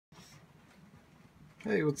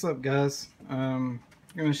Hey, what's up, guys? I'm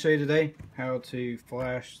going to show you today how to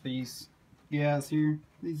flash these guys here,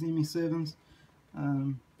 these me7s.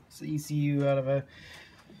 It's the ECU out of a,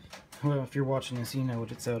 well, if you're watching this, you know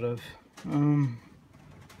what it's out of.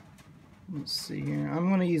 Let's see here. I'm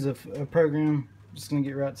going to use a program. Just going to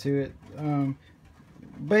get right to it.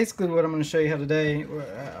 Basically, what I'm going to show you how today,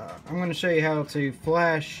 I'm going to show you how to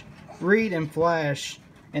read and flash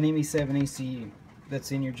an me7 ECU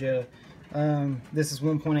that's in your Jetta. This is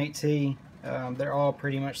 1.8T. They're all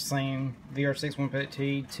pretty much the same. VR6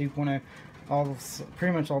 1.8T, 2.0,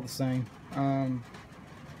 pretty much all the same.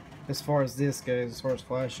 As far as this goes, as far as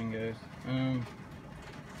flashing goes.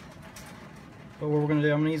 But what we're going to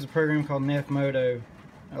do, I'm going to use a program called Nefmoto.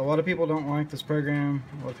 A lot of people don't like this program.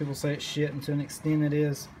 A lot of people say it's shit, and to an extent it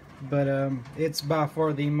is. But it's by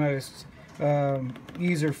far the most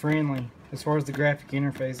user-friendly as far as the graphic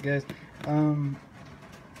interface goes.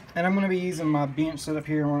 And I'm going to be using my bench setup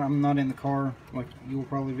here when I'm not in the car, like you'll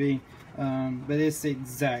probably be. But it's the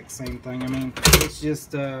exact same thing. I mean, it's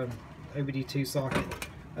just OBD2 socket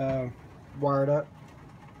wired up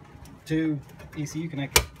to ECU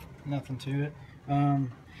connector. Nothing to it.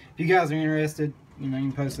 If you guys are interested, you know, you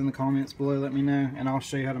can post in the comments below, let me know, and I'll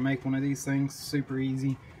show you how to make one of these things. Super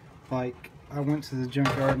easy. Like, I went to the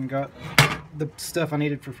junkyard and got the stuff I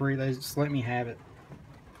needed for free. They just let me have it.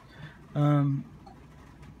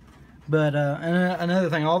 But another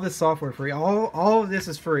thing, all this software free. All of this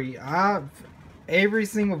is free. Every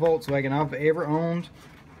single Volkswagen I've ever owned,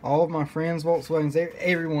 all of my friends' Volkswagens,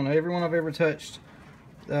 everyone I've ever touched,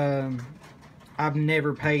 I've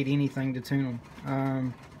never paid anything to tune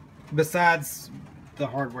them. Besides the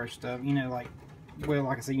hardware stuff, you know, like, well,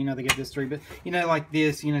 like I said, you know, they get this free, but you know, like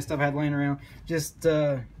this, you know, stuff I had laying around, just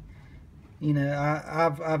you know,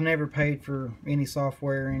 I've never paid for any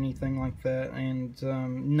software or anything like that, and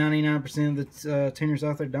 99% of the tuners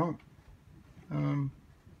out there don't.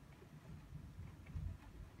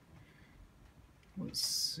 Let's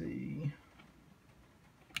see.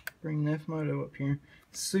 Bring Nefmoto up here.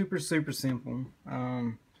 Super simple.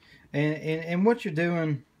 And what you're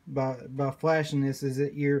doing by flashing this is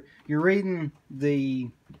that you're reading the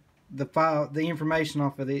file, the information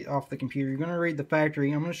off the computer. You're going to read the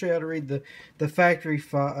factory. I'm going to show you how to read the factory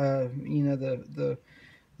file, you know, the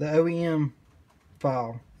OEM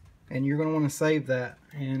file, and you're going to want to save that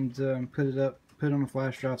and put it on a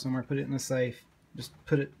flash drive somewhere. Put it in a safe. Just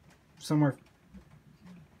put it somewhere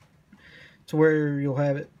to where you'll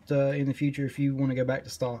have it in the future if you want to go back to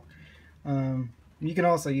stock. You can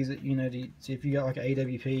also use it, you know, if you got like an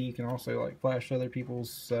AWP, you can also like flash other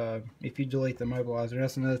people's, if you delete the mobilizer.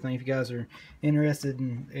 That's another thing. If you guys are interested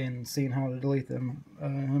in seeing how to delete them,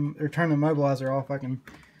 or turn the mobilizer off, I'll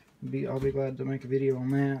be glad to make a video on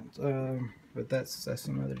that. But that's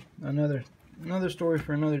another story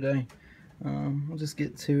for another day. We'll just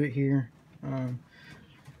get to it here.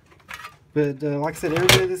 But like I said,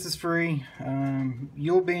 everybody, this is free.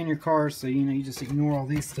 You'll be in your car, so you know, you just ignore all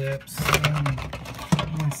these steps.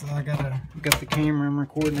 So I got the camera. I'm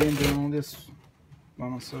recording and doing all this by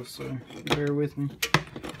myself, so bear with me.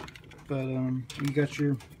 But you got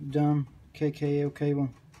your dumb KKL cable,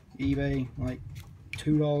 eBay, like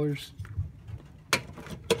 $2.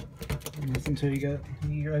 And that's until you got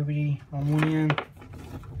your OBD on one end,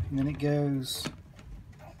 and then it goes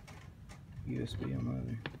USB on the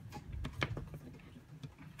other.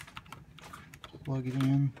 Plug it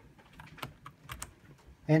in,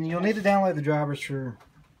 and you'll need to download the drivers for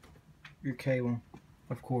your cable,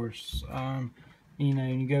 of course. You know,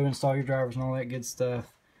 you go install your drivers and all that good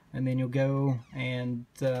stuff, and then you'll go and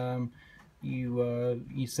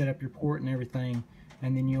you set up your port and everything,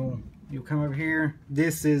 and then you'll come over here.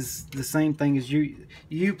 This is the same thing as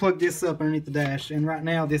you plug this up underneath the dash, and right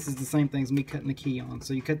now this is the same thing as me cutting the key on.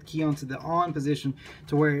 So you cut the key on to the on position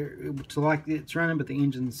to like it's running, but the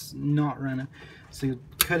engine's not running. So you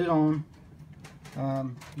cut it on.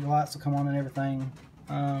 Your lights will come on and everything.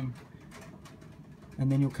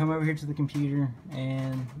 And then you'll come over here to the computer,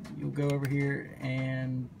 and you'll go over here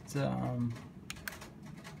and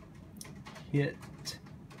you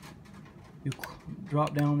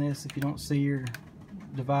drop down this. If you don't see your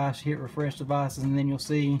device, hit refresh devices, and then you'll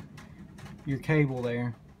see your cable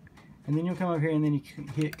there. And then you'll come over here and then you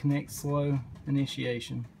hit connect slow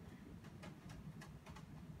initiation.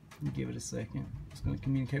 Give it a second. It's going to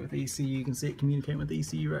communicate with the ECU. You can see it communicating with the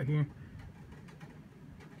ECU right here.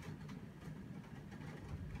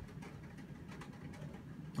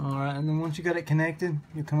 Alright, and then once you got it connected,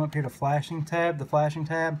 you'll come up here to the flashing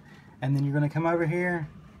tab, and then you're going to come over here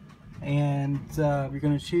and you're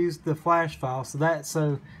going to choose the flash file.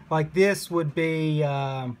 So like this would be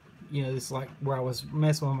you know, this is like where I was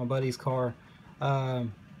messing with my buddy's car.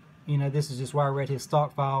 You know, this is just where I read his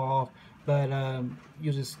stock file off. But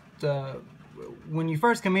you'll just when you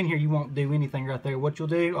first come in here, you won't do anything right there. What you'll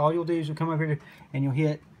do, all you'll do is you'll come over here and you'll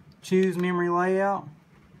hit choose memory layout.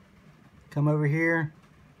 Come over here.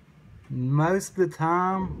 Most of the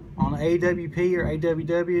time on AWP or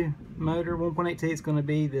AWW motor 1.8T, it's going to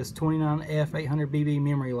be this 29F800BB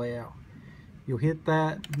memory layout. You'll hit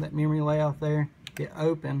that memory layout there, hit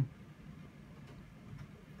open,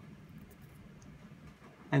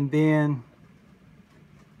 and then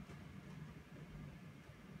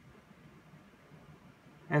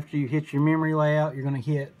after you hit your memory layout, you're going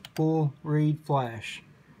to hit full read flash,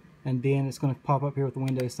 and then it's going to pop up here with the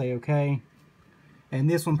Windows say OK. And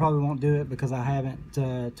this one probably won't do it because I haven't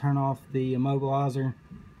turned off the immobilizer.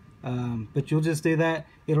 But you'll just do that.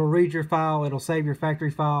 It'll read your file. It'll save your factory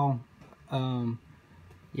file.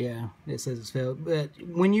 Yeah, it says it's failed. But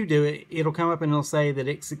when you do it, it'll come up and it'll say that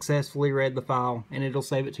it successfully read the file. And it'll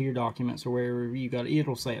save it to your documents or wherever you got it.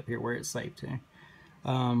 It'll say up here where it's saved to.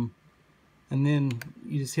 And then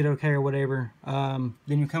you just hit OK or whatever. Then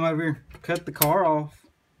you come over here, cut the car off.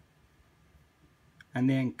 And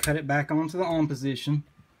then cut it back onto the on position,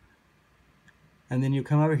 and then you'll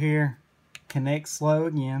come over here, connect slow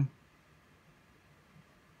again,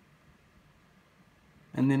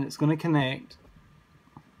 and then it's going to connect.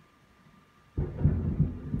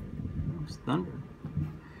 It's thunder.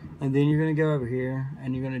 And then you're going to go over here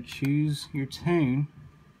and you're going to choose your tune,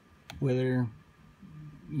 whether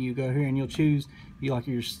you go here and you'll choose you'll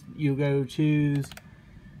go choose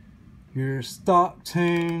your stock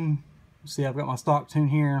tune. See, I've got my stock tune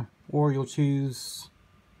here, or you'll choose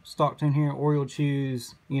stock tune here, or you'll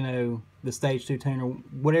choose, you know, the stage 2 tune, or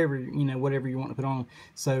whatever, you know, whatever you want to put on.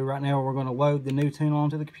 So right now we're going to load the new tune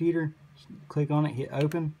onto the computer. Click on it, hit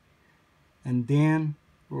open, and then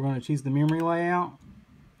we're going to choose the memory layout,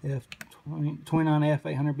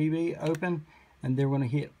 29F800BB, open, and then we're going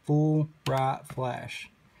to hit full right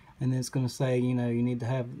flash, and then it's going to say, you know, you need to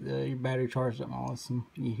have your battery charged up and all this, and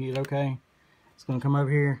you hit OK. It's going to come over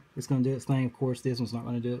here. It's going to do its thing. Of course, this one's not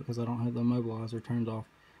going to do it because I don't have the immobilizer turned off.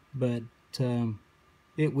 But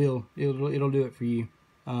it will. It'll do it for you.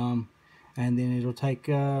 And then it'll take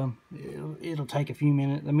a few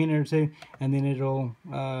minutes, a minute or two, and then it'll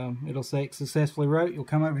say it successfully wrote. You'll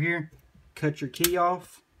come over here, cut your key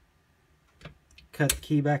off, cut the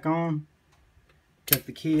key back on, cut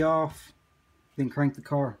the key off, then crank the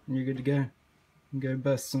car, and you're good to go. You can go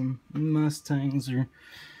bust some Mustangs or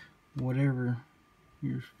whatever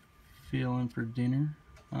you're feeling for dinner.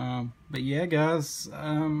 But yeah, guys,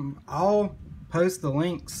 I'll post the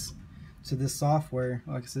links to this software.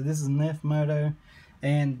 Like I said, this is Nefmoto,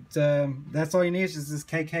 and that's all you need is this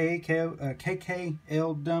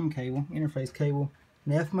KKL dumb cable, interface cable,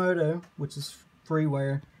 Nefmoto, which is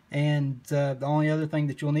freeware, and the only other thing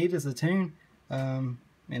that you'll need is a tune. And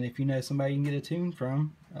if you know somebody you can get a tune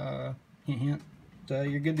from, hint hint,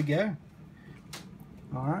 you're good to go.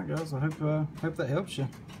 Alright guys, I hope that helps you.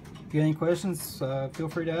 If you have any questions, feel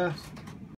free to ask.